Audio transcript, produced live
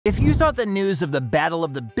If you thought the news of the Battle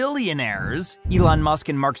of the Billionaires, Elon Musk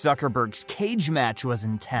and Mark Zuckerberg's cage match was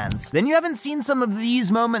intense, then you haven't seen some of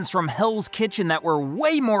these moments from Hell's Kitchen that were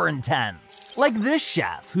way more intense. Like this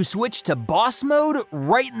chef, who switched to boss mode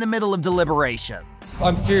right in the middle of deliberations.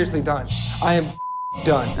 I'm seriously done. I am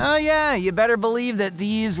done. Oh yeah, you better believe that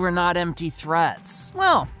these were not empty threats.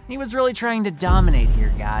 Well, he was really trying to dominate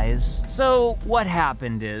here, guys. So what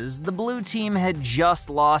happened is, the blue team had just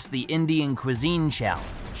lost the Indian cuisine challenge.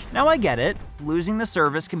 Now I get it, losing the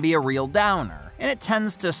service can be a real downer, and it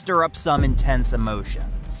tends to stir up some intense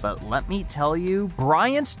emotions. But let me tell you,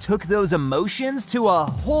 Bryant took those emotions to a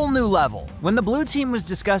whole new level. When the blue team was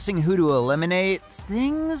discussing who to eliminate,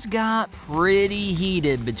 things got pretty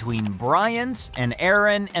heated between Bryant and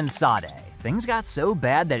Aaron and Sade. Things got so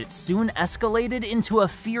bad that it soon escalated into a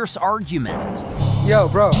fierce argument. Yo,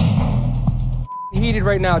 bro. Heated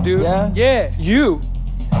right now, dude. Yeah? Yeah, you.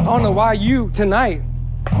 I don't know why you tonight.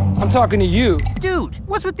 I'm talking to you. Dude,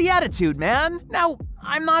 what's with the attitude, man? Now,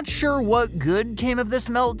 I'm not sure what good came of this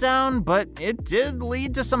meltdown, but it did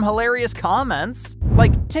lead to some hilarious comments.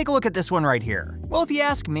 Like, take a look at this one right here. Well, if you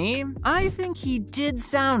ask me, I think he did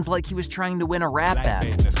sound like he was trying to win a rap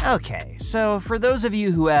battle. Okay, so for those of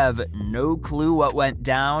you who have no clue what went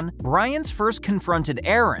down, Bryant first confronted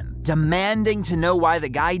Aaron, demanding to know why the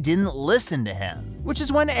guy didn't listen to him. Which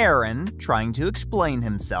is when Aaron, trying to explain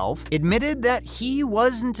himself, admitted that he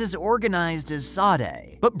wasn't as organized as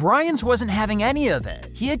Sade. But Bryant wasn't having any of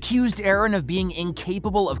it. He accused Aaron of being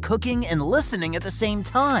incapable of cooking and listening at the same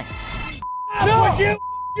time. No!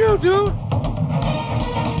 You, dude!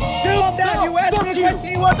 Calm down, you asked me a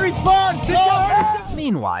question, you want to respond!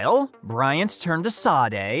 Meanwhile, Bryant turned to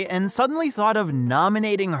Sade and suddenly thought of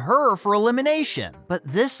nominating her for elimination. But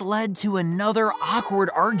this led to another awkward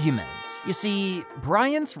argument. You see,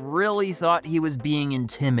 Bryant really thought he was being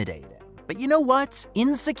intimidating. But you know what?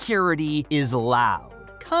 Insecurity is loud.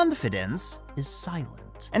 Confidence is silent.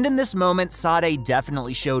 And in this moment, Sade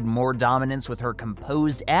definitely showed more dominance with her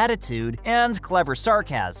composed attitude and clever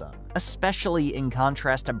sarcasm, especially in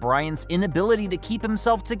contrast to Bryant's inability to keep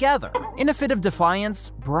himself together. In a fit of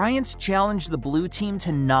defiance, Bryant challenged the blue team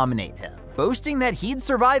to nominate him, boasting that he'd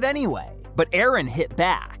survive anyway. But Aaron hit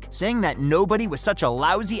back, saying that nobody with such a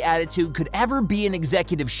lousy attitude could ever be an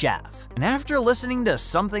executive chef. And after listening to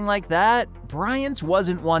something like that, Bryant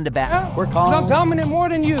wasn't one to back. Yeah, we're calm. 'Cause I'm dominant more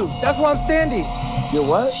than you. That's why I'm standing. You're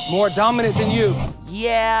what? More dominant than you.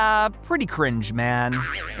 Yeah, pretty cringe, man.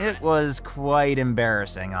 It was quite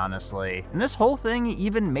embarrassing, honestly. And this whole thing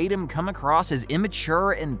even made him come across as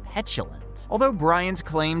immature and petulant. Although Bryant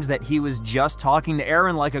claimed that he was just talking to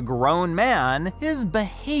Aaron like a grown man, his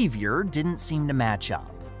behavior didn't seem to match up.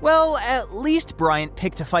 Well, at least Bryant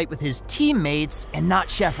picked a fight with his teammates and not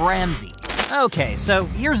Chef Ramsay. Okay, so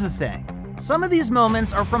here's the thing. Some of these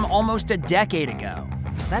moments are from almost a decade ago.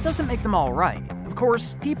 That doesn't make them all right. Of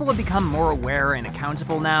course, people have become more aware and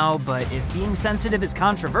accountable now, but if being sensitive is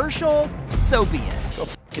controversial, so be it. Go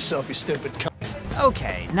f yourself, you stupid cunt.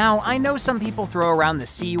 Okay, now I know some people throw around the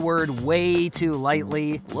C word way too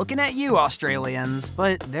lightly, looking at you, Australians,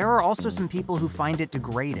 but there are also some people who find it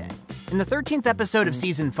degrading. In the 13th episode of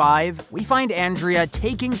Season 5, we find Andrea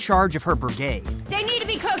taking charge of her brigade. They need to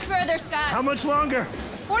be cooked further, Scott. How much longer?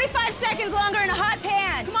 45 seconds longer in a hot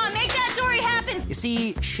pan. Come on, make that story happen. You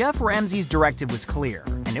see, Chef Ramsay's directive was clear,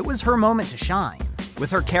 and it was her moment to shine. With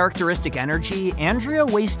her characteristic energy, Andrea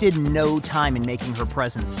wasted no time in making her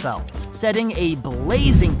presence felt, setting a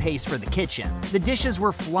blazing pace for the kitchen. The dishes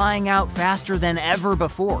were flying out faster than ever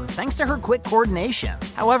before, thanks to her quick coordination.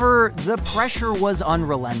 However, the pressure was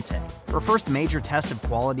unrelenting. Her first major test of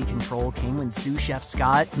quality control came when sous chef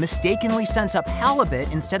Scott mistakenly sent up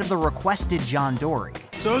halibut instead of the requested John Dory.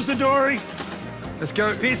 So's the dory. Let's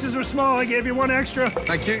go. Pieces were small, I gave you one extra.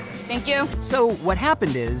 Thank you. Thank you. So what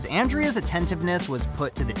happened is, Andrea's attentiveness was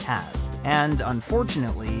put to the test, and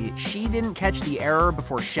unfortunately, she didn't catch the error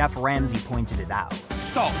before Chef Ramsay pointed it out.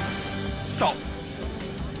 Stop. Stop.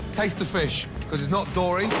 Taste the fish, because it's not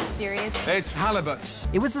dory, Serious? it's halibut.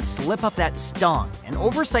 It was a slip-up that stung, an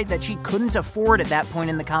oversight that she couldn't afford at that point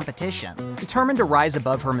in the competition. Determined to rise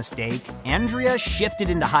above her mistake, Andrea shifted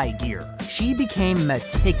into high gear. She became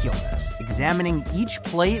meticulous, examining each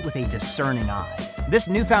plate with a discerning eye. This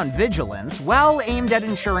newfound vigilance, well aimed at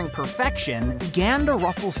ensuring perfection, began to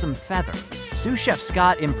ruffle some feathers. Sous Chef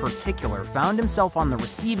Scott, in particular, found himself on the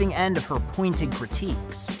receiving end of her pointed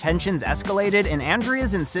critiques. Tensions escalated, and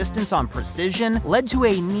Andrea's insistence on precision led to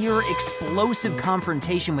a near-explosive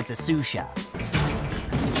confrontation with the sous chef.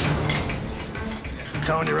 I'm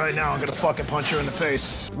telling you right now, I'm gonna fucking punch her in the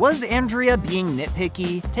face. Was Andrea being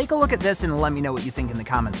nitpicky? Take a look at this and let me know what you think in the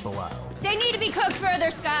comments below. They need to be cooked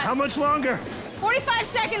further, Scott. How much longer? 45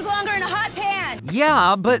 seconds longer in a hot pan.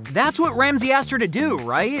 Yeah, but that's what Ramsay asked her to do,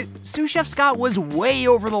 right? Sous Chef Scott was way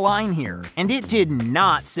over the line here, and it did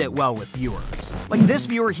not sit well with viewers. Like, this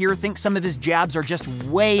viewer here thinks some of his jabs are just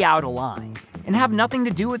way out of line and have nothing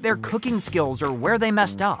to do with their cooking skills or where they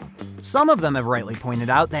messed up. Some of them have rightly pointed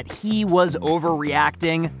out that he was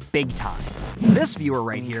overreacting big time. This viewer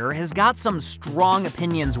right here has got some strong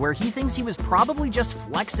opinions where he thinks he was probably just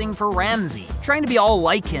flexing for Ramsay, trying to be all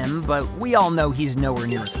like him, but we all know he's nowhere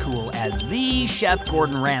near as cool as the Chef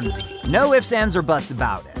Gordon Ramsay. No ifs, ands, or buts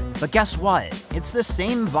about it. But guess what? It's the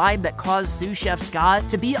same vibe that caused Sous Chef Scott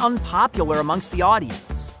to be unpopular amongst the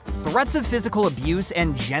audience. Threats of physical abuse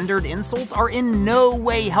and gendered insults are in no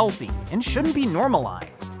way healthy and shouldn't be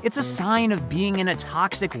normalized. It's a sign of being in a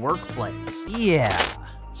toxic workplace. Yeah.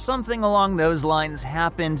 Something along those lines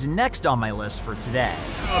happened next on my list for today.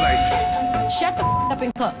 Shut the up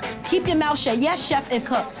and cook. Keep your mouth shut. Yes, chef, and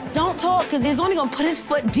cook. Don't talk, because he's only gonna put his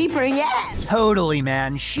foot deeper in your ass. Totally,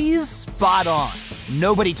 man. She's spot on.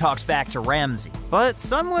 Nobody talks back to Ramsay. But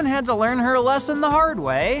someone had to learn her lesson the hard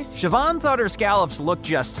way. Siobhan thought her scallops looked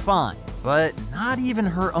just fine, but not even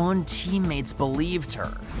her own teammates believed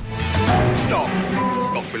her. Stop.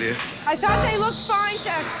 Stop, will you? I thought they looked fine,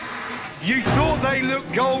 Chef. You thought they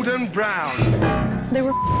looked golden brown. They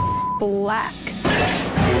were black.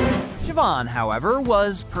 Siobhan, however,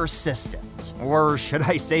 was persistent. Or should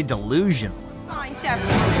I say delusional. Fine, Chef.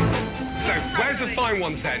 So, where's the fine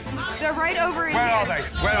ones then? They're right over in Where here. are they?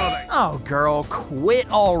 Where are they? Oh, girl, quit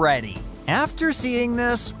already. After seeing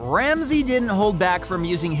this, Ramsay didn't hold back from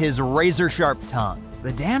using his razor-sharp tongue.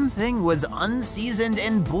 The damn thing was unseasoned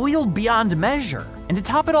and boiled beyond measure. And to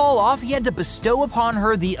top it all off, he had to bestow upon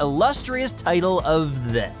her the illustrious title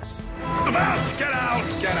of this. Get out! Get out!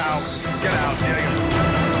 Get out! Get out! Get out!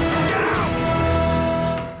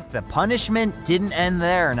 The punishment didn't end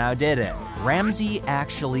there, now did it? Ramsay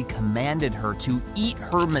actually commanded her to eat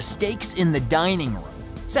her mistakes in the dining room.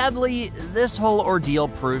 Sadly, this whole ordeal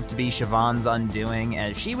proved to be Siobhan's undoing,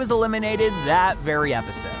 as she was eliminated that very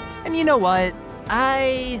episode. And you know what?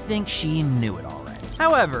 I think she knew it already.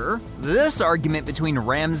 However, this argument between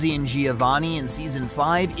Ramsay and Giovanni in season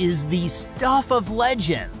 5 is the stuff of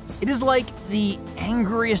legends. It is like the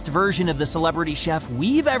angriest version of the celebrity chef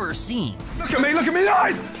we've ever seen. Look at me in the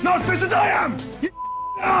eyes! Not as pissed as I am! You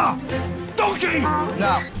donkey!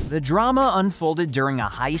 No. The drama unfolded during a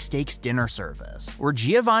high-stakes dinner service, where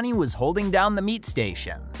Giovanni was holding down the meat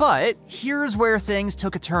station. But here's where things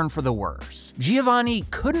took a turn for the worse. Giovanni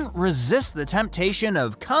couldn't resist the temptation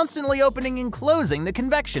of constantly opening and closing the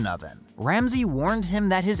convection oven. Ramsay warned him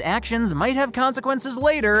that his actions might have consequences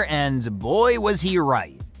later, and boy was he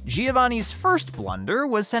right. Giovanni's first blunder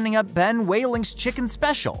was sending up Ben Whaling's chicken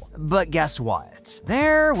special. But guess what?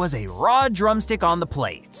 There was a raw drumstick on the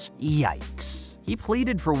plate. Yikes. He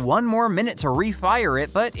pleaded for one more minute to refire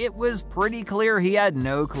it, but it was pretty clear he had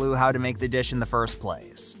no clue how to make the dish in the first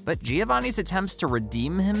place. But Giovanni's attempts to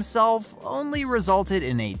redeem himself only resulted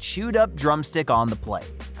in a chewed up drumstick on the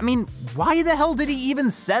plate. I mean, why the hell did he even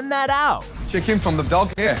send that out? Chicken from the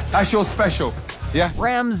dog? Here, that's your special. Yeah?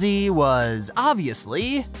 Ramsay was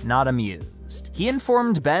obviously not amused. He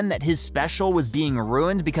informed Ben that his special was being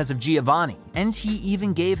ruined because of Giovanni, and he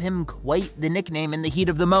even gave him quite the nickname in the heat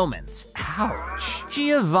of the moment. Ouch.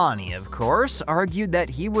 Giovanni, of course, argued that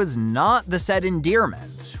he was not the said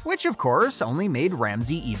endearment, which of course only made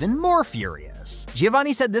Ramsay even more furious.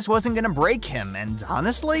 Giovanni said this wasn't gonna break him, and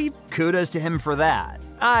honestly, kudos to him for that.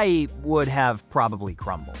 I would have probably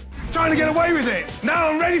crumbled. Trying to get away with it! Now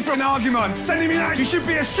I'm ready for an argument! Sending me that, you should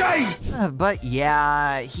be ashamed! But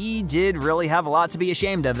yeah, he did really have a lot to be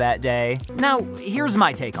ashamed of that day. Now, here's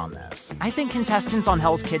my take on this. I think contestants on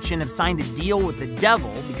Hell's Kitchen have signed a deal with the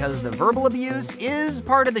devil because the verbal abuse is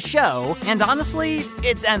part of the show, and honestly,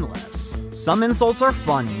 it's endless. Some insults are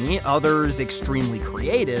funny, others extremely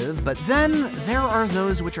creative, but then there are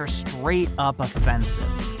those which are straight up offensive.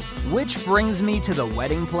 Which brings me to the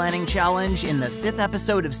wedding planning challenge in the 5th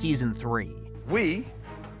episode of season 3. We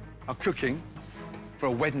are cooking for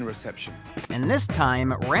a wedding reception. And this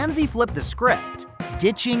time, Ramsay flipped the script,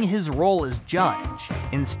 ditching his role as judge.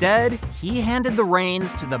 Instead, he handed the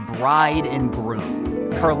reins to the bride and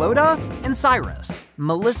groom, Carlota and Cyrus.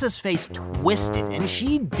 Melissa's face twisted and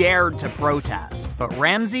she dared to protest, but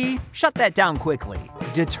Ramsay shut that down quickly,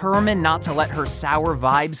 determined not to let her sour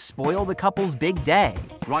vibes spoil the couple's big day.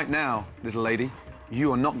 Right now, little lady,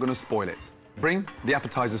 you are not going to spoil it. Bring the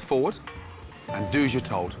appetizers forward. and do as you're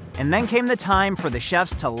told. And then came the time for the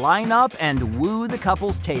chefs to line up and woo the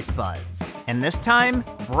couple's taste buds. And this time,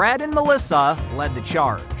 Brad and Melissa led the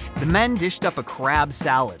charge. The men dished up a crab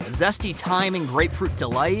salad, a zesty thyme and grapefruit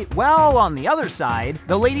delight, while on the other side,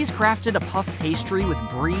 the ladies crafted a puff pastry with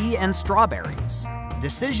brie and strawberries.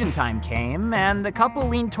 Decision time came, and the couple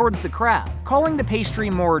leaned towards the crab, calling the pastry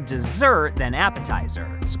more dessert than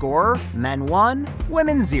appetizer. Score, men 1,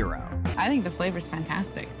 women 0. I think the flavor's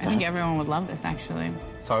fantastic. I think everyone would love this, actually.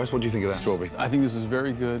 Cyrus, what do you think of that strawberry? I think this is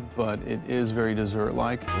very good, but it is very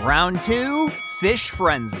dessert-like. Round 2, fish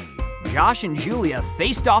frenzy. Josh and Julia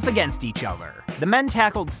faced off against each other. The men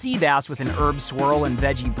tackled sea bass with an herb swirl and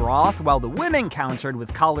veggie broth, while the women countered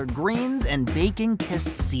with collard greens and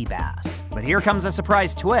bacon-kissed sea bass. But here comes a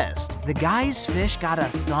surprise twist. The guys' fish got a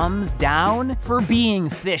thumbs down for being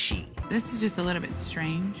fishy. This is just a little bit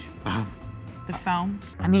strange. The foam.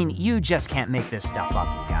 I mean, you just can't make this stuff up,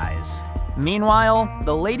 you guys. Meanwhile,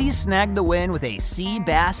 the ladies snagged the win with a sea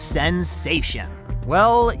bass sensation.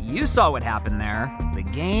 Well, you saw what happened there. The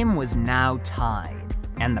game was now tied,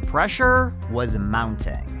 and the pressure was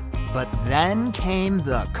mounting. But then came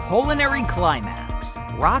the culinary climax.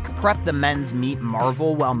 Rock prepped the men's meat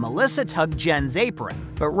marvel while Melissa tugged Jen's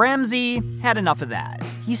apron, but Ramsey had enough of that.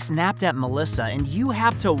 He snapped at Melissa, and you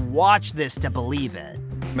have to watch this to believe it.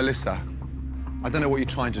 Melissa, I don't know what you're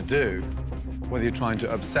trying to do, whether you're trying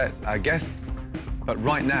to upset our guests, but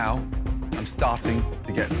right now, I'm starting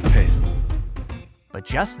to get pissed. But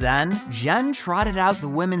just then, Jen trotted out the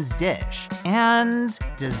women's dish, and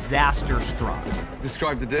disaster struck.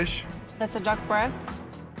 Describe the dish. That's a duck breast.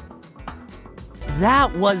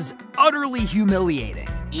 That was utterly humiliating.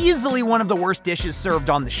 Easily one of the worst dishes served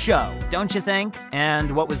on the show, don't you think?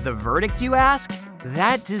 And what was the verdict, you ask?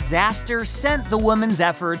 That disaster sent the women's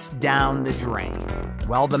efforts down the drain.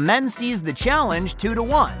 While the men seized the challenge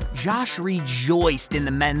 2-1, Josh rejoiced in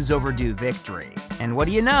the men's overdue victory. And what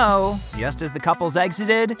do you know? Just as the couples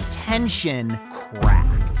exited, tension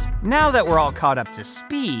cracked. Now that we're all caught up to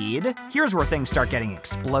speed, here's where things start getting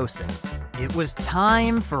explosive. It was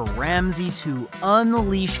time for Ramsey to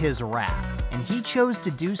unleash his wrath, and he chose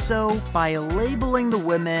to do so by labeling the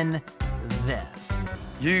women this.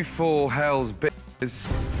 You four hell's bitches.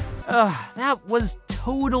 That was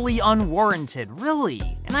totally unwarranted, really.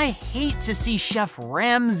 And I hate to see Chef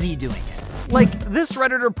Ramsey doing it. Like, this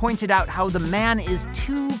Redditor pointed out how the man is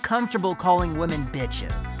too comfortable calling women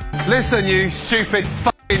bitches. Listen, you stupid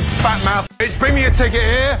fucking fat mouth bitch, bring me a ticket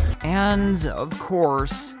here. And, of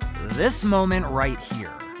course, this moment right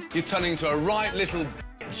here. You're turning into a right little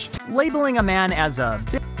bitch. Labeling a man as a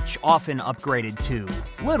bitch, often upgraded to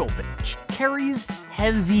little bitch, carries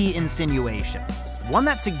heavy insinuations. One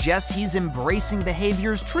that suggests he's embracing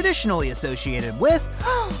behaviors traditionally associated with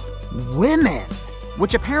women,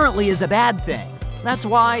 which apparently is a bad thing. That's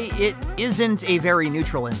why it isn't a very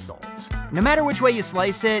neutral insult. No matter which way you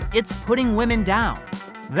slice it, it's putting women down.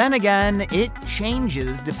 Then again, it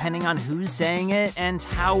changes depending on who's saying it and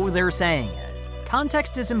how they're saying it.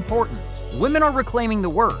 Context is important. Women are reclaiming the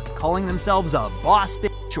word, calling themselves a boss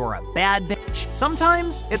bitch or a bad bitch.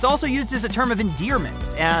 Sometimes, it's also used as a term of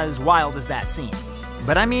endearment, as wild as that seems.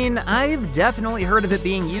 But I mean, I've definitely heard of it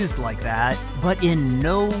being used like that, but in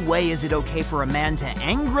no way is it okay for a man to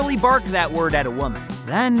angrily bark that word at a woman.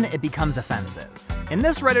 Then it becomes offensive. And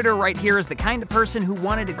this Redditor right here is the kind of person who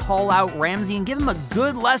wanted to call out Ramsey and give him a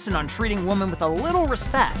good lesson on treating women with a little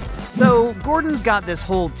respect. So Gordon's got this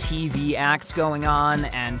whole TV act going on,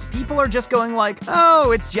 and people are just going like,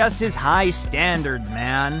 oh, it's just his high standards,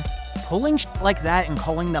 man. Pulling shit like that and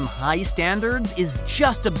calling them high standards is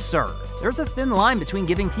just absurd. There's a thin line between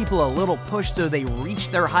giving people a little push so they reach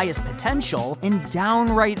their highest potential and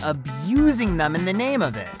downright abusing them in the name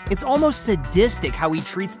of it. It's almost sadistic how he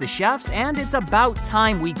treats the chefs, and it's about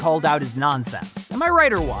time we called out his nonsense. Am I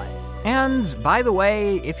right or what? And by the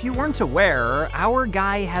way, if you weren't aware, our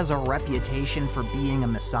guy has a reputation for being a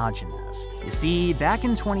misogynist. You see, back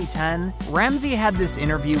in 2010, Ramsey had this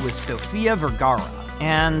interview with Sofia Vergara.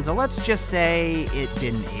 And let's just say it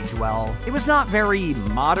didn't age well. It was not very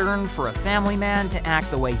modern for a family man to act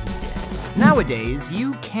the way he did. Nowadays,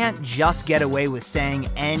 you can't just get away with saying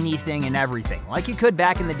anything and everything like you could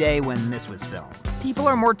back in the day when this was filmed. People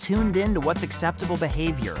are more tuned in to what's acceptable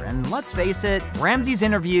behavior, and let's face it, Ramsey's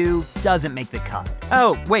interview doesn't make the cut.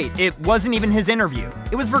 Oh, wait, it wasn't even his interview.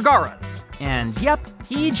 It was Vergara's. And yep,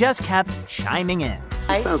 he just kept chiming in.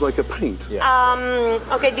 Sounds like a paint.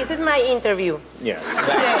 Okay, this is my interview. Yeah.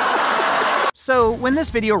 So when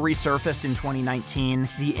this video resurfaced in 2019,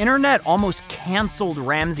 the internet almost canceled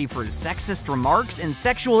Ramsey for his sexist remarks and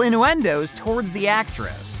sexual innuendos towards the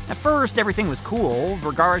actress. At first, everything was cool.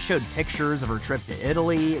 Vergara showed pictures of her trip to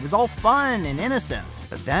Italy. It was all fun and innocent.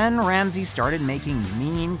 But then Ramsey started making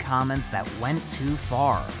mean comments that went too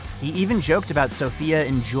far. He even joked about Sofia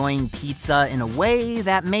enjoying pizza in a way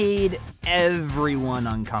that made everyone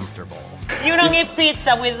uncomfortable. You don't eat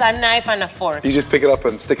pizza with a knife and a fork. You just pick it up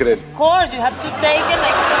and stick it in. Of course, you have to take it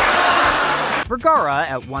like... Vergara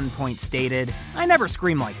at one point stated, "I never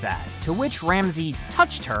scream like that," to which Ramsey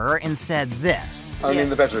touched her and said this. Only in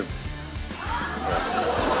the bedroom.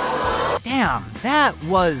 Damn, that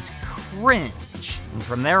was cringe. And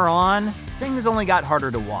from there on, things only got harder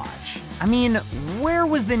to watch. I mean, where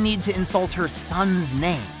was the need to insult her son's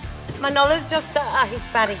name? Manolo is just a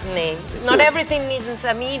Hispanic name. So, not everything needs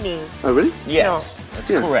a meaning. Oh, really? Yes, that's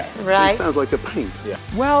correct. Right? It sounds like a paint. Yeah.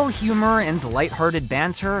 While humor and lighthearted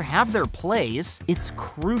banter have their place, it's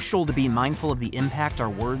crucial to be mindful of the impact our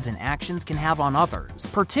words and actions can have on others,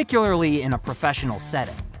 particularly in a professional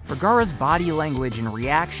setting. Vergara's body language and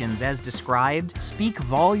reactions, as described, speak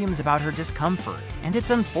volumes about her discomfort, and it's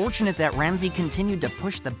unfortunate that Ramsey continued to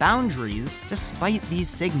push the boundaries despite these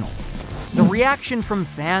signals. The reaction from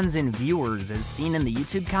fans and viewers, as seen in the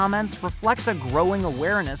YouTube comments, reflects a growing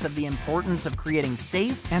awareness of the importance of creating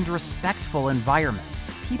safe and respectful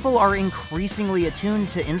environments. People are increasingly attuned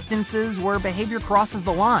to instances where behavior crosses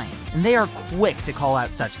the line, and they are quick to call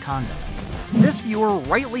out such conduct. This viewer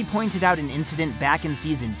rightly pointed out an incident back in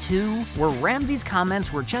Season 2 where Ramsey's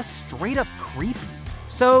comments were just straight up creepy.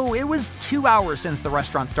 So it was 2 hours since the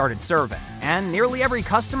restaurant started serving, and nearly every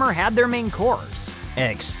customer had their main course.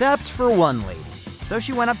 Except for one lady. So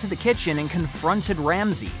she went up to the kitchen and confronted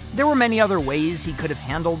Ramsey. There were many other ways he could have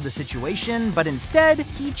handled the situation, but instead,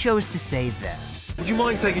 he chose to say this. Would you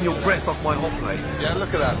mind taking your breath off my hot plate? Yeah,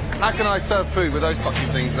 look at that. How can I serve food with those fucking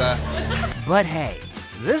things there? But hey,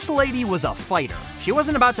 this lady was a fighter. She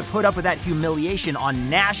wasn't about to put up with that humiliation on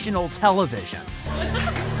national television.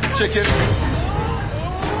 Chicken.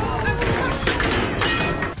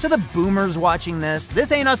 To the boomers watching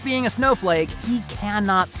this ain't us being a snowflake. He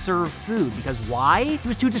cannot serve food because why? He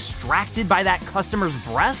was too distracted by that customer's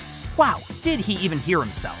breasts? Wow, did he even hear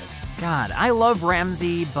himself? God, I love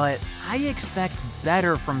Ramsey, but I expect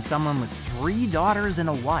better from someone with 3 daughters and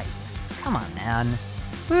a wife. Come on, man.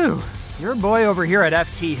 Whew. Your boy over here at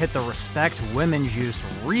FT hit the respect women juice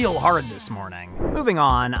real hard this morning. Moving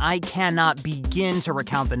on, I cannot begin to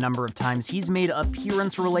recount the number of times he's made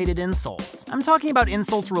appearance-related insults. I'm talking about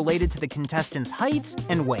insults related to the contestants' height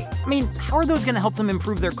and weight. I mean, how are those gonna help them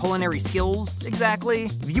improve their culinary skills, exactly?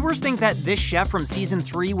 Viewers think that this chef from Season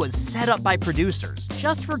 3 was set up by producers,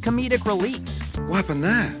 just for comedic relief. What happened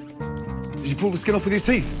there? Did you pull the skin off with your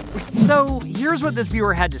teeth? So here's what this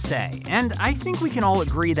viewer had to say, and I think we can all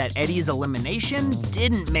agree that Eddie's elimination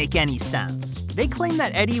didn't make any sense. They claim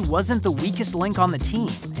that Eddie wasn't the weakest link on the team,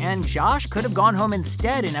 and Josh could have gone home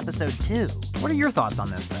instead in episode 2. What are your thoughts on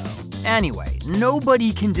this though? Anyway,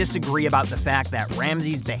 nobody can disagree about the fact that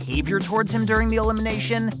Ramsey's behavior towards him during the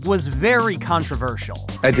elimination was very controversial.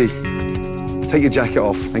 Eddie, take your jacket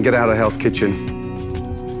off and get out of Hell's Kitchen.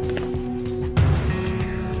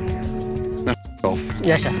 Off.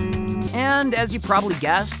 Yes, sir. And as you probably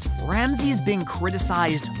guessed, Ramsey's been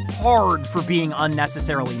criticized hard for being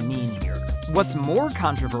unnecessarily mean here. What's more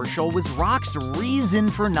controversial was Rock's reason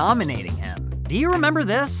for nominating him. Do you remember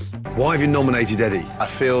this? Why have you nominated Eddie? I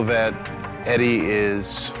feel that Eddie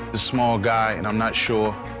is a small guy, and I'm not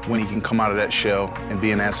sure when he can come out of that shell and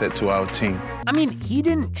be an asset to our team. I mean, he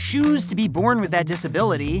didn't choose to be born with that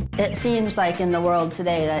disability. It seems like in the world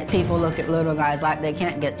today that people look at little guys like they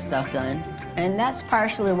can't get stuff done. And that's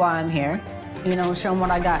partially why I'm here. You know, show them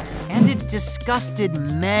what I got. And it disgusted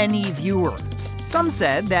many viewers. Some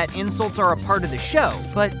said that insults are a part of the show,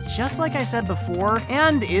 but just like I said before,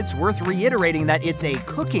 and it's worth reiterating that it's a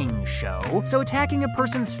cooking show, so attacking a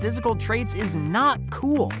person's physical traits is not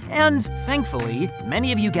cool. And thankfully,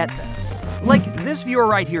 many of you get this. Like this viewer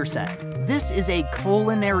right here said, this is a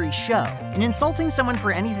culinary show, and insulting someone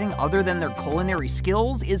for anything other than their culinary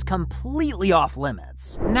skills is completely off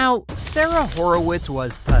limits. Now, Sarah Horowitz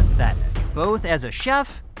was pathetic, both as a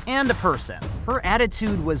chef and a person. Her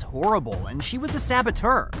attitude was horrible, and she was a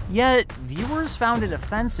saboteur. Yet, viewers found it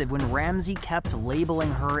offensive when Ramsey kept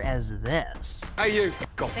labeling her as this. Hey you, f***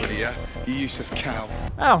 off with you, you useless cow.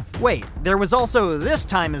 Oh, wait, there was also this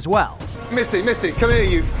time as well. Missy, come here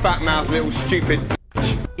you fat-mouthed little stupid.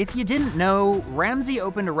 If you didn't know, Ramsey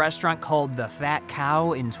opened a restaurant called The Fat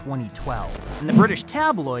Cow in 2012, and the British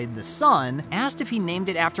tabloid The Sun asked if he named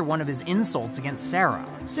it after one of his insults against Sarah.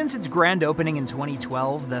 Since its grand opening in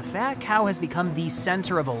 2012, The Fat Cow has become the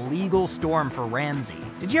center of a legal storm for Ramsey.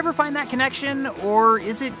 Did you ever find that connection, or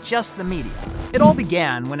is it just the media? It all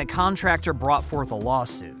began when a contractor brought forth a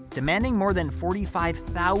lawsuit demanding more than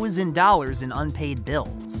 $45,000 in unpaid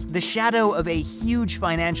bills. The shadow of a huge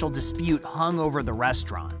financial dispute hung over the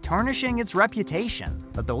restaurant, tarnishing its reputation.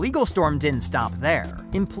 But the legal storm didn't stop there.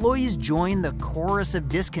 Employees joined the chorus of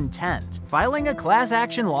discontent, filing a class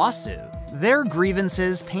action lawsuit. Their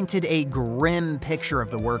grievances painted a grim picture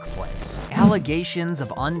of the workplace. Allegations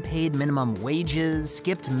of unpaid minimum wages,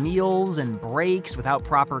 skipped meals and breaks without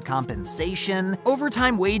proper compensation,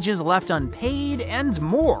 overtime wages left unpaid, and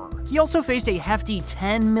more. He also faced a hefty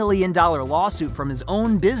 $10 million lawsuit from his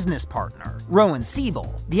own business partner, Rowan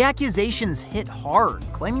Siebel. The accusations hit hard,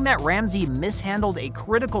 claiming that Ramsey mishandled a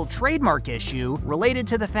critical trademark issue related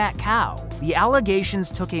to the Fat Cow. The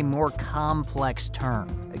allegations took a more complex turn,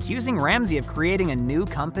 accusing Ramsey of creating a new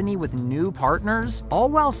company with new partners, all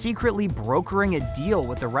while secretly brokering a deal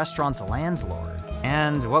with the restaurant's landlord.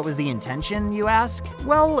 And what was the intention, you ask?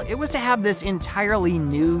 Well, it was to have this entirely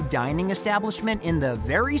new dining establishment in the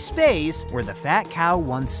very space where the Fat Cow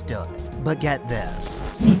once stood. But get this,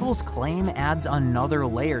 Siebel's claim adds another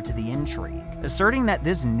layer to the intrigue, asserting that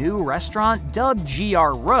this new restaurant, dubbed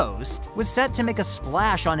GR Roast, was set to make a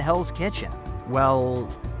splash on Hell's Kitchen. Well,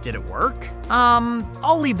 did it work?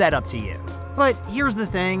 I'll leave that up to you. But here's the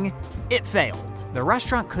thing, it failed. The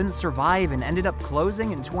restaurant couldn't survive and ended up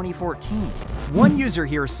closing in 2014. One user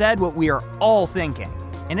here said what we are all thinking,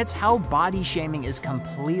 and it's how body shaming is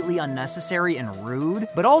completely unnecessary and rude,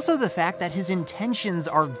 but also the fact that his intentions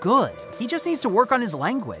are good. He just needs to work on his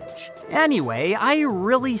language. Anyway, I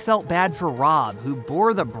really felt bad for Rob, who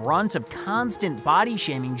bore the brunt of constant body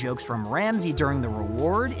shaming jokes from Ramsey during The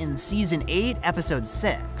Reward in Season 8, Episode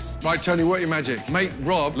 6. Right, Tony, work your magic. Make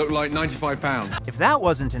Rob look like 95 pounds. If that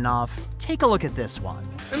wasn't enough, take a look at this one.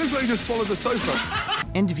 It looks like you just swallowed the sofa.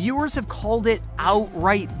 And viewers have called it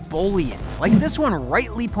outright bullying. Like this one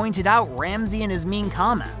rightly pointed out Ramsey in his mean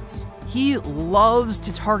comments. He loves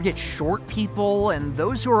to target short people and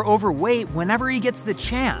those who are overweight whenever he gets the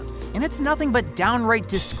chance, and it's nothing but downright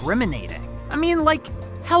discriminating. I mean, like,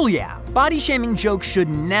 hell yeah, body shaming jokes should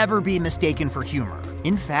never be mistaken for humor.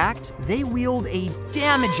 In fact, they wield a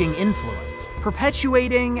damaging influence,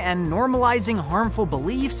 perpetuating and normalizing harmful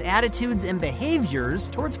beliefs, attitudes, and behaviors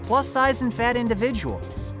towards plus-size and fat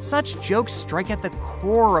individuals. Such jokes strike at the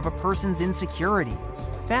core of a person's insecurities.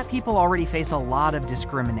 Fat people already face a lot of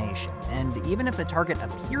discrimination, and even if the target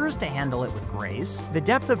appears to handle it with grace, the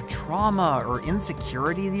depth of trauma or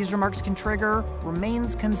insecurity these remarks can trigger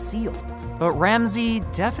remains concealed. But Ramsey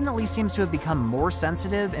definitely seems to have become more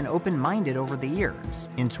sensitive and open-minded over the years.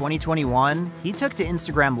 In 2021, he took to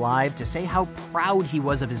Instagram Live to say how proud he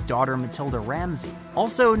was of his daughter Matilda Ramsey,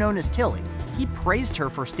 also known as Tilly. He praised her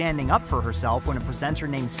for standing up for herself when a presenter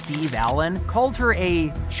named Steve Allen called her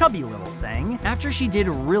a chubby little thing after she did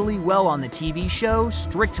really well on the TV show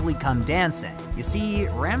Strictly Come Dancing. You see,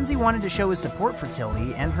 Ramsey wanted to show his support for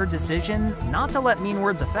Tilly and her decision not to let mean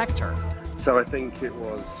words affect her. So I think it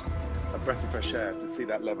was a breath of fresh air to see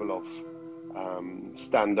that level of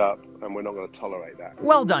stand up, and we're not going to tolerate that.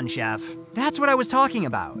 Well done, Chef. That's what I was talking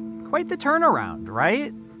about. Quite the turnaround,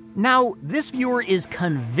 right? Now, this viewer is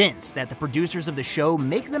convinced that the producers of the show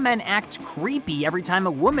make the men act creepy every time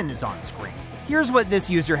a woman is on screen. Here's what this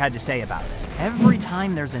user had to say about it. Every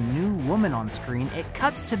time there's a new woman on screen, it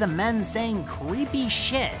cuts to the men saying creepy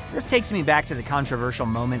shit. This takes me back to the controversial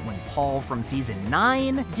moment when Paul from Season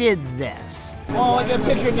 9 did this. Oh, I got a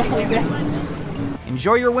picture now.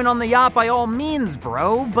 Enjoy your win on the yacht by all means,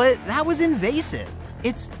 bro, but that was invasive.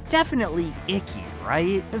 It's definitely icky,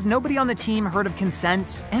 right? Has nobody on the team heard of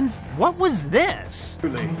consent? And what was this?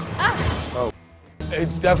 Oh.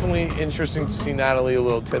 It's definitely interesting to see Natalie a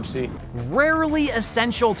little tipsy. Rarely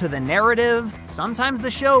essential to the narrative, sometimes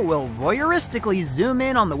the show will voyeuristically zoom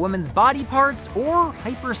in on the woman's body parts or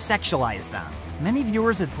hypersexualize them. Many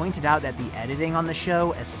viewers have pointed out that the editing on the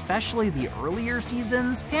show, especially the earlier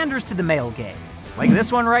seasons, panders to the male gaze, like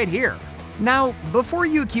this one right here. Now, before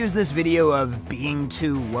you accuse this video of being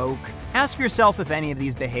too woke, ask yourself if any of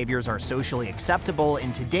these behaviors are socially acceptable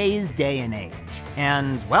in today's day and age.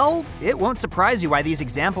 And, well, it won't surprise you why these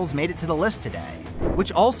examples made it to the list today.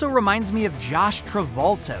 Which also reminds me of Josh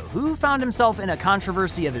Travolta, who found himself in a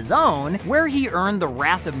controversy of his own, where he earned the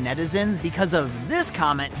wrath of netizens because of this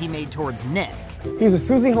comment he made towards Nick. He's a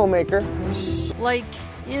Susie homemaker. Like,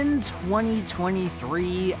 in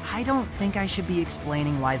 2023, I don't think I should be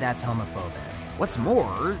explaining why that's homophobic. What's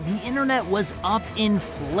more, the internet was up in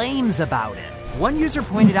flames about it. One user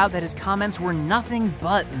pointed out that his comments were nothing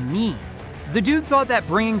but mean. The dude thought that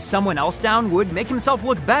bringing someone else down would make himself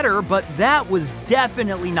look better, but that was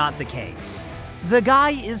definitely not the case. The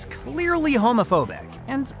guy is clearly homophobic,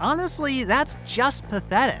 and honestly, that's just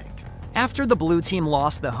pathetic. After the blue team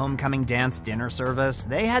lost the homecoming dance dinner service,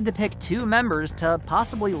 they had to pick 2 members to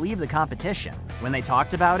possibly leave the competition. When they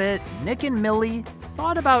talked about it, Nick and Millie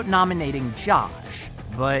thought about nominating Josh.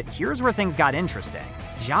 But here's where things got interesting.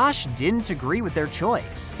 Josh didn't agree with their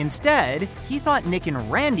choice. Instead, he thought Nick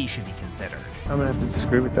and Randy should be considered. I'm gonna have to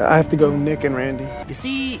disagree with that. I have to go Nick and Randy. You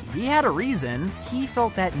see, he had a reason. He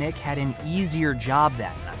felt that Nick had an easier job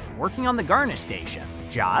that night, working on the garnish station.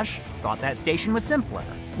 Josh thought that station was simpler.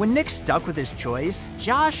 When Nick stuck with his choice,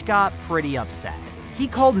 Josh got pretty upset. He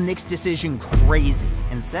called Nick's decision crazy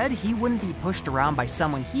and said he wouldn't be pushed around by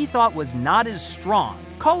someone he thought was not as strong,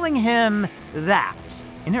 calling him that,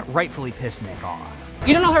 and it rightfully pissed Nick off.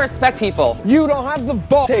 You don't know how to respect people. You don't have the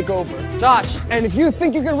ball to take over. Josh. And if you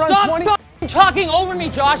think you can run Stop 20... Stop talking over me,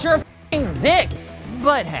 Josh. You're a f***ing dick.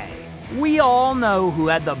 But hey, we all know who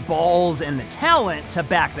had the balls and the talent to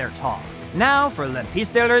back their talk. Now for Le Piece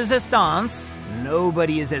de Resistance,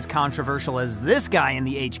 nobody is as controversial as this guy in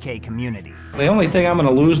the HK community. The only thing I'm gonna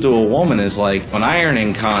lose to a woman is like an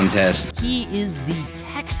ironing contest. He is the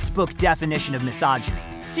textbook definition of misogyny.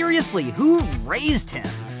 Seriously, who raised him?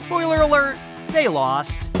 Spoiler alert, they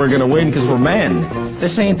lost. We're gonna win because we're men.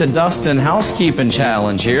 This ain't the Dustin housekeeping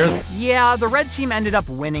challenge here. Yeah, the red team ended up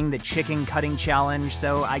winning the chicken cutting challenge,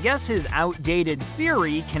 so I guess his outdated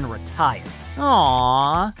theory can retire.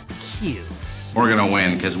 Aww, cute. We're gonna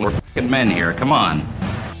win because we're f***ing men here, come on.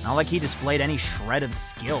 Not like he displayed any shred of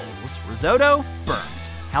skills. Risotto?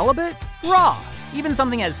 Burnt. Halibut? Raw. Even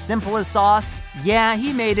something as simple as sauce? Yeah,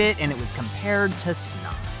 he made it and it was compared to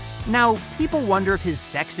snot. Now, people wonder if his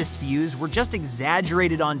sexist views were just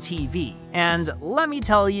exaggerated on TV, and let me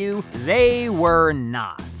tell you, they were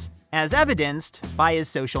not, as evidenced by his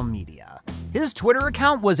social media. His Twitter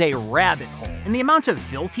account was a rabbit hole, and the amount of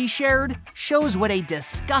filth he shared shows what a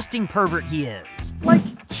disgusting pervert he is. Like,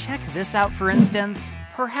 check this out for instance.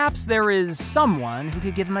 Perhaps there is someone who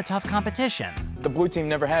could give him a tough competition. The blue team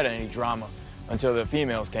never had any drama until the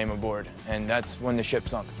females came aboard, and that's when the ship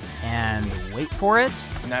sunk. And wait for it.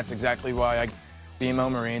 And that's exactly why I female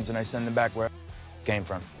Marines and I send them back where I came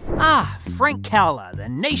from. Ah, Frank Calla, the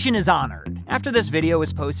nation is honored. After this video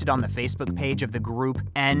was posted on the Facebook page of the group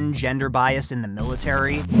End Gender Bias in the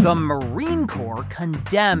Military, the Marine Corps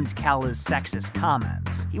condemned Calla's sexist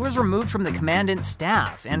comments. He was removed from the commandant's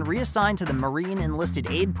staff and reassigned to the Marine Enlisted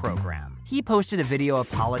Aid Program. He posted a video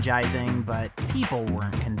apologizing, but people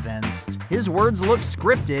weren't convinced. His words looked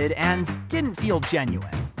scripted and didn't feel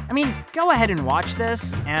genuine. I mean, go ahead and watch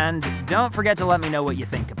this, and don't forget to let me know what you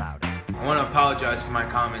think about it. I want to apologize for my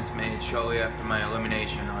comments made shortly after my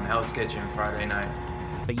elimination on Hell's Kitchen Friday night.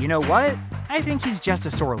 But you know what? I think he's just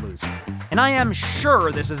a sore loser. And I am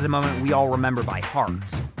sure this is a moment we all remember by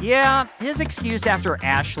heart. Yeah, his excuse after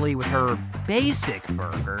Ashley with her basic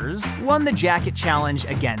burgers won the jacket challenge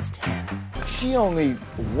against him. She only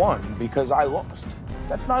won because I lost.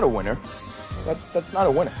 That's not a winner. That's not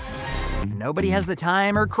a winner. Nobody has the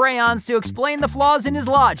time or crayons to explain the flaws in his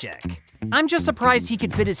logic. I'm just surprised he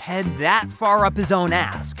could fit his head that far up his own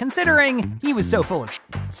ass, considering he was so full of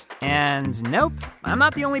shit. And nope, I'm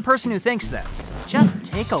not the only person who thinks this. Just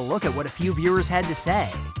take a look at what a few viewers had to say.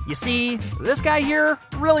 You see, this guy here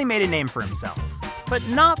really made a name for himself. But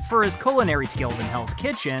not for his culinary skills in Hell's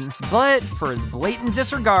Kitchen, but for his blatant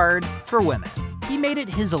disregard for women. He made it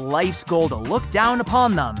his life's goal to look down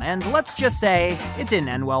upon them, and let's just say, it didn't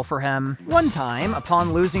end well for him. One time,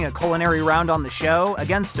 upon losing a culinary round on the show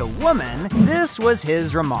against a woman, this was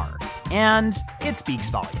his remark, and it speaks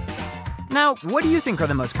volumes. Now, what do you think are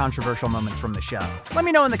the most controversial moments from the show? Let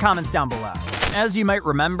me know in the comments down below. As you might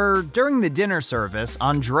remember, during the dinner service,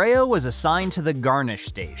 Andrea was assigned to the garnish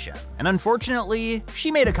station, and unfortunately,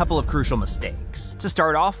 she made a couple of crucial mistakes. To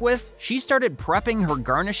start off with, she started prepping her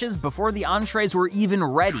garnishes before the entrees were even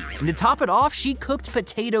ready, and to top it off, she cooked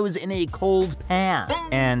potatoes in a cold pan.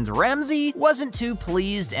 And Ramsey wasn't too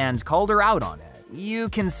pleased and called her out on it. You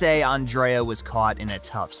can say Andrea was caught in a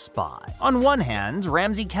tough spot. On one hand,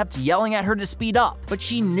 Ramsey kept yelling at her to speed up, but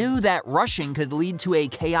she knew that rushing could lead to a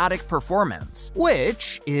chaotic performance,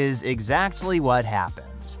 which is exactly what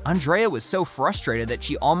happened. Andrea was so frustrated that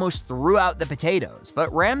she almost threw out the potatoes,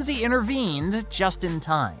 but Ramsey intervened just in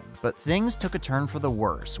time. But things took a turn for the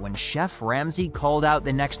worse when Chef Ramsey called out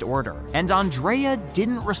the next order, and Andrea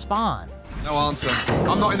didn't respond. No answer.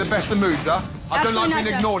 I'm not in the best of moods, huh? I don't like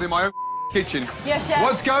being ignored in my own kitchen. Yes, chef.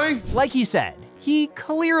 What's going? Like he said, he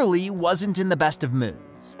clearly wasn't in the best of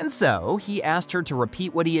moods. And so, he asked her to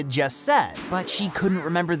repeat what he had just said, but she couldn't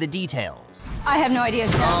remember the details. I have no idea,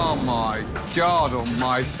 chef. Oh my God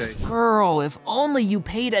almighty. Girl, if only you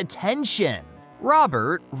paid attention.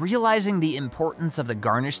 Robert, realizing the importance of the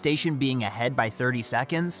garnish station being ahead by 30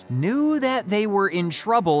 seconds, knew that they were in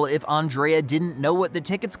trouble if Andrea didn't know what the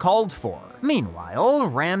tickets called for. Meanwhile,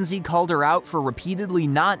 Ramsey called her out for repeatedly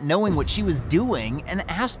not knowing what she was doing and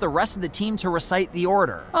asked the rest of the team to recite the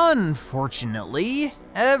order. Unfortunately,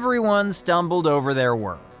 everyone stumbled over their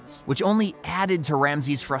words, which only added to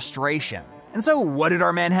Ramsey's frustration. And so what did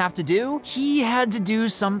our man have to do? He had to do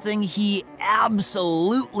something he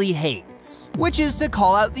absolutely hates, which is to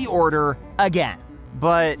call out the order again.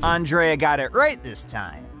 But Andrea got it right this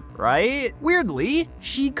time, right? Weirdly,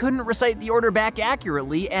 she couldn't recite the order back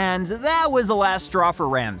accurately, and that was the last straw for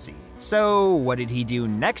Ramsey. So what did he do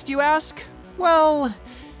next, you ask? Well,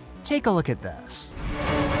 take a look at this.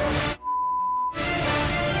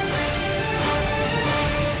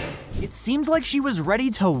 It seemed like she was ready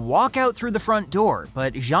to walk out through the front door,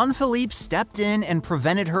 but Jean-Philippe stepped in and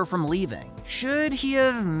prevented her from leaving. Should he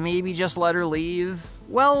have maybe just let her leave?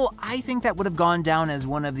 Well, I think that would have gone down as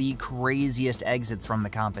one of the craziest exits from the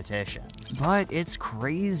competition. But it's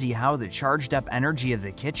crazy how the charged up energy of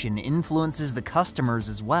the kitchen influences the customers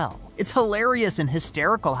as well. It's hilarious and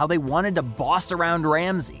hysterical how they wanted to boss around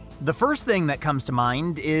Ramsey. The first thing that comes to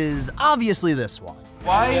mind is obviously this one.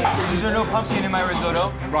 Why is there no pumpkin in my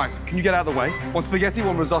risotto? Right, can you get out of the way? One spaghetti,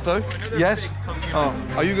 one risotto? Yes? Oh,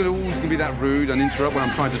 are you always gonna be that rude and interrupt when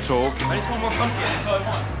I'm trying to talk? I just want more pumpkin, that's all I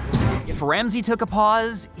want. If Ramsey took a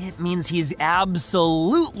pause, it means he's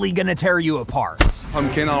absolutely gonna tear you apart.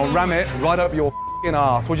 Pumpkin, I'll ram it right up your f***ing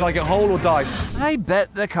ass. Would you like it whole or diced? I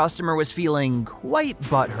bet the customer was feeling quite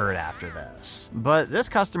butthurt after this. But this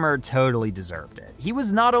customer totally deserved it. He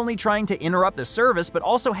was not only trying to interrupt the service, but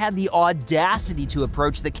also had the audacity to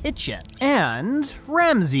approach the kitchen. And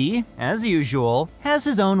Ramsey, as usual, has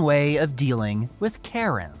his own way of dealing with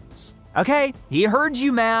Karens. Okay, he heard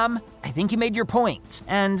you, ma'am. I think he made your point.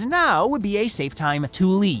 And now would be a safe time to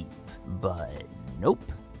leave. But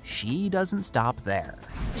nope, she doesn't stop there.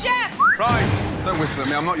 Chef! Right, don't whistle at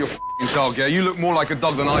me. I'm not your f***ing dog, yeah? You look more like a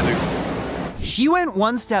dog than I do. She went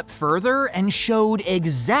one step further and showed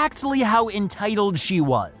exactly how entitled she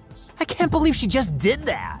was. I can't believe she just did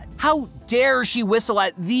that. How dare she whistle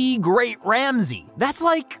at the great Ramsey? That's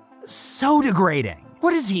like so degrading.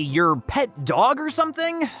 What is he, your pet dog or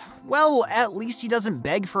something? Well, at least he doesn't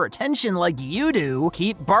beg for attention like you do.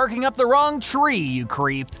 Keep barking up the wrong tree, you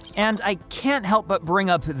creep. And I can't help but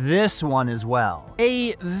bring up this one as well.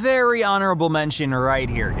 A very honorable mention right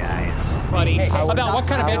here, guys. Buddy, about what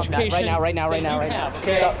kind of education? Right now.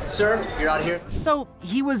 Okay. Sir, you're out of here. So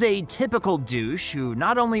he was a typical douche who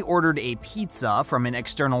not only ordered a pizza from an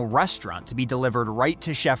external restaurant to be delivered right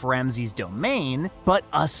to Chef Ramsey's domain, but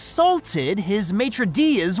assaulted his maitre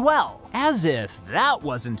d' as well. As if that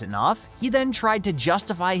wasn't enough, he then tried to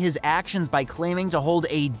justify his actions by claiming to hold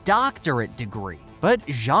a doctorate degree. But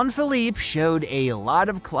Jean-Philippe showed a lot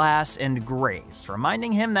of class and grace,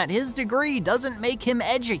 reminding him that his degree doesn't make him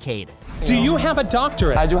educated. Do you have a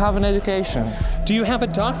doctorate? I do have an education. Do you have a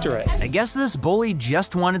doctorate? I guess this bully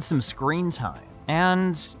just wanted some screen time,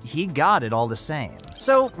 and he got it all the same.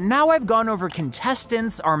 So now I've gone over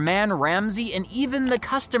contestants, our man Ramsey, and even the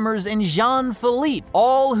customers and Jean-Philippe,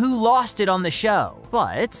 all who lost it on the show.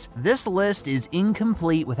 But this list is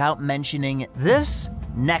incomplete without mentioning this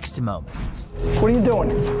next moment. What are you doing?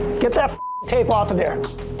 Get that tape off of there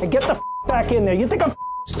and get the back in there. You think I'm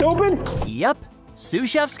stupid? Yep, Sous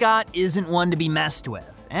Chef Scott isn't one to be messed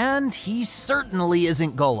with, and he certainly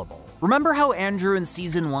isn't gullible. Remember how Andrew in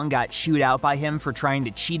Season 1 got chewed out by him for trying to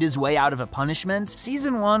cheat his way out of a punishment?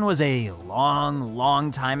 Season 1 was a long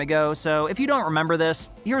time ago, so if you don't remember this,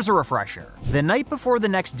 here's a refresher. The night before the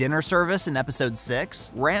next dinner service in episode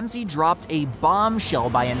 6, Ramsey dropped a bombshell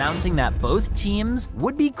by announcing that both teams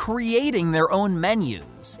would be creating their own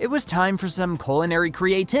menus. It was time for some culinary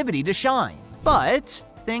creativity to shine. But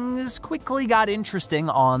things quickly got interesting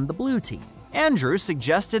on the blue team. Andrew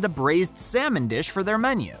suggested a braised salmon dish for their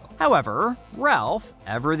menu. However, Ralph,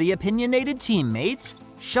 ever the opinionated teammate,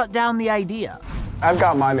 shut down the idea. I've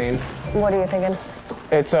got my main. What are you thinking?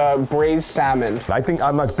 It's braised salmon. I think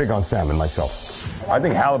I'm not big on salmon myself. I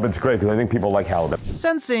think halibut's great because I think people like halibut.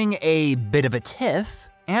 Sensing a bit of a tiff,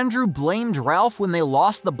 Andrew blamed Ralph when they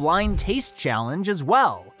lost the blind taste challenge as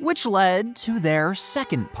well. which led to their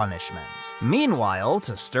second punishment. Meanwhile,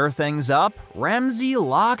 to stir things up, Ramsay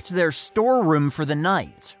locked their storeroom for the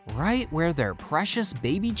night, right where their precious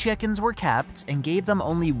baby chickens were kept, and gave them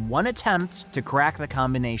only one attempt to crack the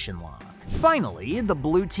combination lock. Finally, the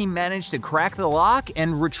blue team managed to crack the lock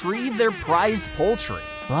and retrieve their prized poultry.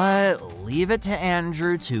 But leave it to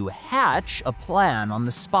Andrew to hatch a plan on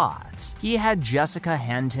the spot. He had Jessica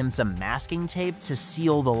hand him some masking tape to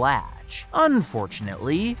seal the latch.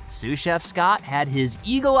 Unfortunately, sous chef Scott had his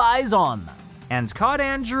eagle eyes on them and caught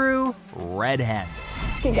Andrew red-handed.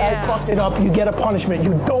 You guys fucked it up, you get a punishment.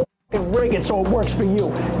 You don't rig it so it works for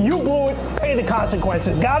you. You blew it, pay the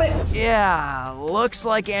consequences, got it? Yeah, looks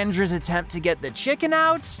like Andrew's attempt to get the chicken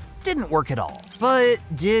out didn't work at all. But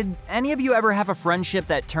did any of you ever have a friendship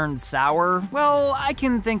that turned sour? Well, I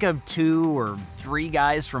can think of 2 or 3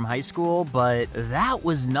 guys from high school, but that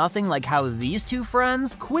was nothing like how these 2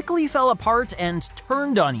 friends quickly fell apart and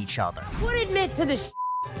turned on each other. Would admit to the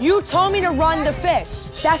You told me to run the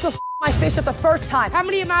fish. That's what my fish up the first time. How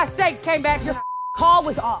many of my steaks came back? Your call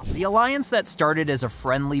was off. The alliance that started as a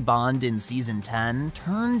friendly bond in season 10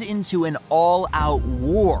 turned into an all-out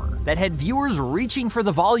war that had viewers reaching for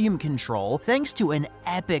the volume control thanks to an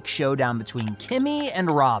epic showdown between Kimmy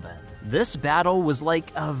and Robin. This battle was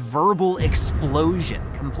like a verbal explosion,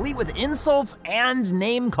 complete with insults and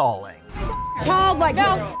name-calling. Child, like,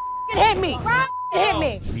 no, hit me. Hit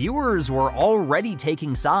me. Viewers were already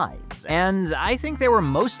taking sides, and I think they were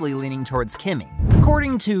mostly leaning towards Kimmy.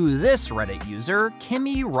 According to this Reddit user,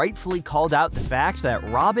 Kimmy rightfully called out the fact that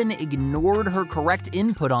Robin ignored her correct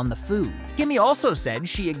input on the food. Kimmy also said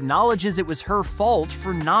she acknowledges it was her fault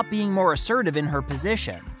for not being more assertive in her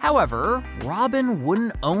position. However, Robin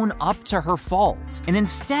wouldn't own up to her fault, and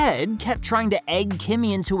instead kept trying to egg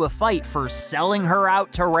Kimmy into a fight for selling her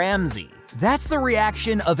out to Ramsay. That's the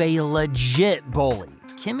reaction of a legit bully.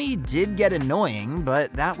 Kimmy did get annoying,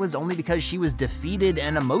 but that was only because she was defeated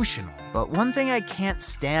and emotional. But one thing I can't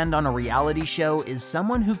stand on a reality show is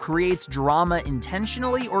someone who creates drama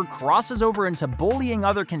intentionally or crosses over into bullying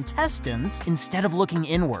other contestants instead of looking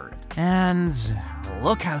inward. And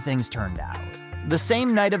look how things turned out. The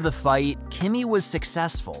same night of the fight, Kimmy was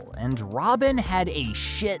successful, and Robin had a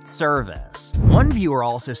shit service. One viewer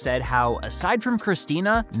also said how, aside from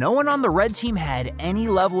Christina, no one on the red team had any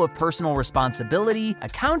level of personal responsibility,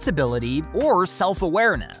 accountability, or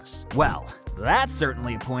self-awareness. Well, that's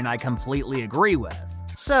certainly a point I completely agree with.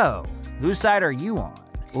 So, whose side are you on?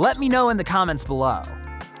 Let me know in the comments below.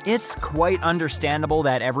 It's quite understandable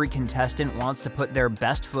that every contestant wants to put their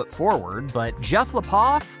best foot forward, but Jeff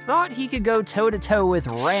Lepoff thought he could go toe-to-toe with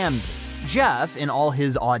Ramsay. Jeff, in all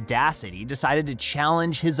his audacity, decided to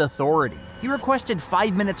challenge his authority. He requested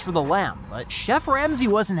 5 minutes for the lamb, but Chef Ramsay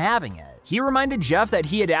wasn't having it. He reminded Jeff that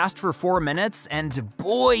he had asked for 4 minutes, and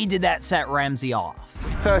boy did that set Ramsay off.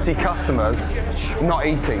 30 customers not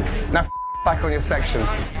eating. Now back on your section.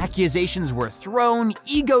 Accusations were thrown,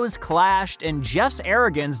 egos clashed, and Jeff's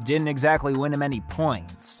arrogance didn't exactly win him any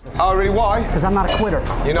points. Oh, really? Why? Because I'm not a quitter.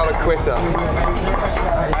 You're not a quitter.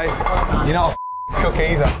 Hey, you're not a cook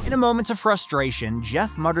either. In a moment of frustration,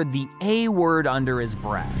 Jeff muttered the A word under his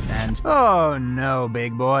breath, and oh no,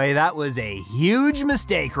 big boy, that was a huge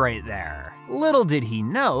mistake right there. Little did he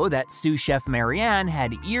know that sous chef Marianne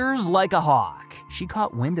had ears like a hawk. She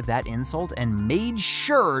caught wind of that insult and made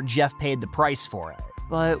sure Jeff paid the price for it.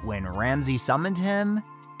 But when Ramsay summoned him,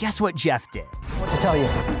 guess what Jeff did? What to tell you?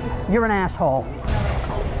 You're an asshole.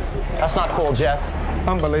 That's not cool, Jeff.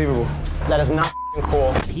 Unbelievable. That is not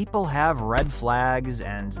cool. People have red flags,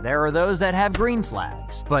 and there are those that have green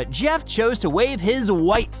flags. But Jeff chose to wave his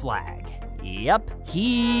white flag. Yep,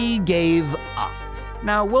 he gave up.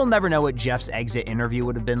 Now, we'll never know what Jeff's exit interview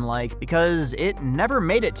would have been like because it never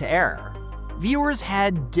made it to air. Viewers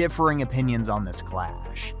had differing opinions on this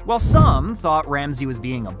clash. While some thought Ramsay was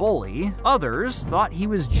being a bully, others thought he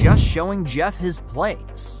was just showing Jeff his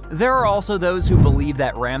place. There are also those who believe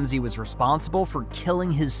that Ramsay was responsible for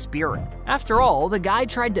killing his spirit. After all, the guy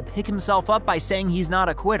tried to pick himself up by saying he's not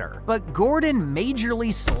a quitter, but Gordon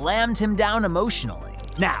majorly slammed him down emotionally.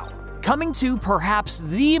 Now, coming to perhaps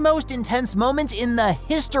the most intense moment in the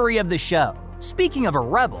history of the show. Speaking of a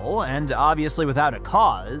rebel, and obviously without a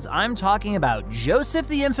cause, I'm talking about Joseph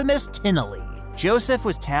the infamous Tinelli. Joseph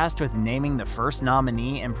was tasked with naming the first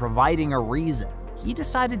nominee and providing a reason. He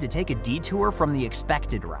decided to take a detour from the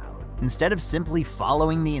expected route. Instead of simply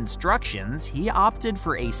following the instructions, he opted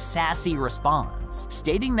for a sassy response,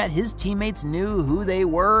 stating that his teammates knew who they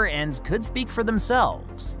were and could speak for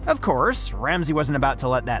themselves. Of course, Ramsay wasn't about to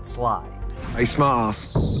let that slide. Hey,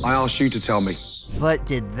 smartass, I asked you to tell me. But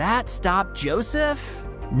did that stop Joseph?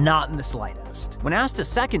 Not in the slightest. list. When asked a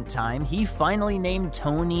second time, he finally named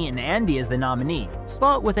Tony and Andy as the nominees,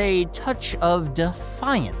 but with a touch of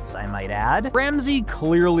defiance, I might add. Ramsey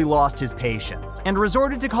clearly lost his patience and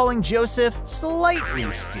resorted to calling Joseph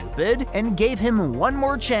slightly stupid and gave him one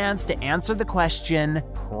more chance to answer the question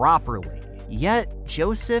properly. Yet,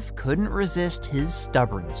 Joseph couldn't resist his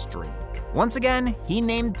stubborn streak. Once again, he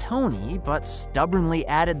named Tony, but stubbornly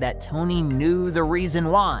added that Tony knew the reason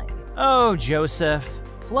why. Oh, Joseph,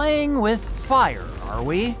 playing with fire, are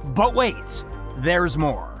we? But wait, there's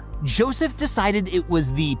more. Joseph decided it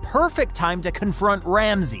was the perfect time to confront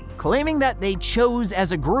Ramsey, claiming that they chose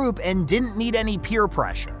as a group and didn't need any peer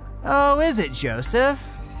pressure. Oh, is it, Joseph?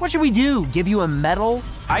 What should we do, give you a medal?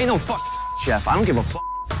 I ain't no chef. I don't give a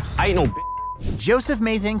I ain't no Joseph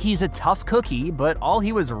may think he's a tough cookie, but all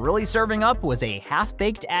he was really serving up was a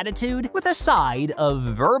half-baked attitude with a side of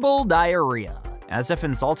verbal diarrhea. As if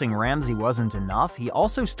insulting Ramsey wasn't enough, he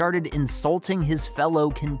also started insulting his fellow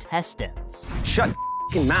contestants. Shut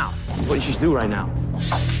your mouth. That's what you should do right now.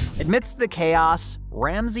 Amidst the chaos,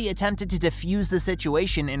 Ramsey attempted to defuse the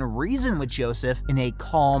situation and reason with Joseph in a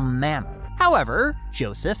calm manner. However,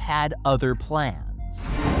 Joseph had other plans.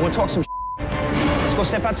 You wanna talk some Let's go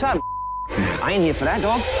step outside. I ain't here for that,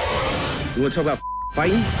 dog. You wanna talk about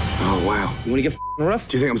fighting? Oh, wow. You wanna get rough?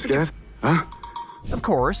 Do you think I'm scared? Huh? Of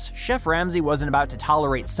course, Chef Ramsey wasn't about to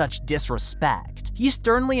tolerate such disrespect. He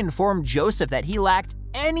sternly informed Joseph that he lacked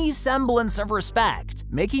any semblance of respect,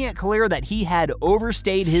 making it clear that he had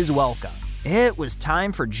overstayed his welcome. It was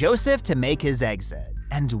time for Joseph to make his exit.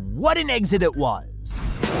 And what an exit it was!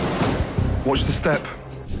 Watch the step.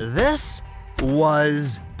 This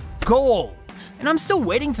was gold. And I'm still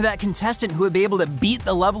waiting for that contestant who would be able to beat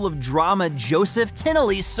the level of drama Joseph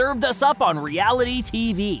Tinnelly served us up on reality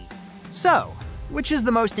TV. So, which is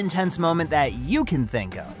the most intense moment that you can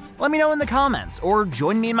think of? Let me know in the comments, or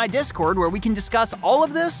join me in my Discord where we can discuss all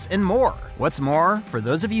of this and more. What's more, for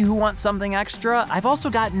those of you who want something extra, I've also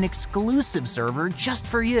got an exclusive server just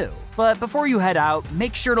for you. But before you head out,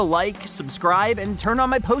 make sure to like, subscribe, and turn on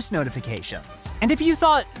my post notifications. And if you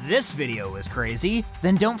thought this video was crazy,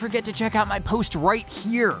 then don't forget to check out my post right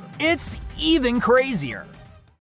here. It's even crazier.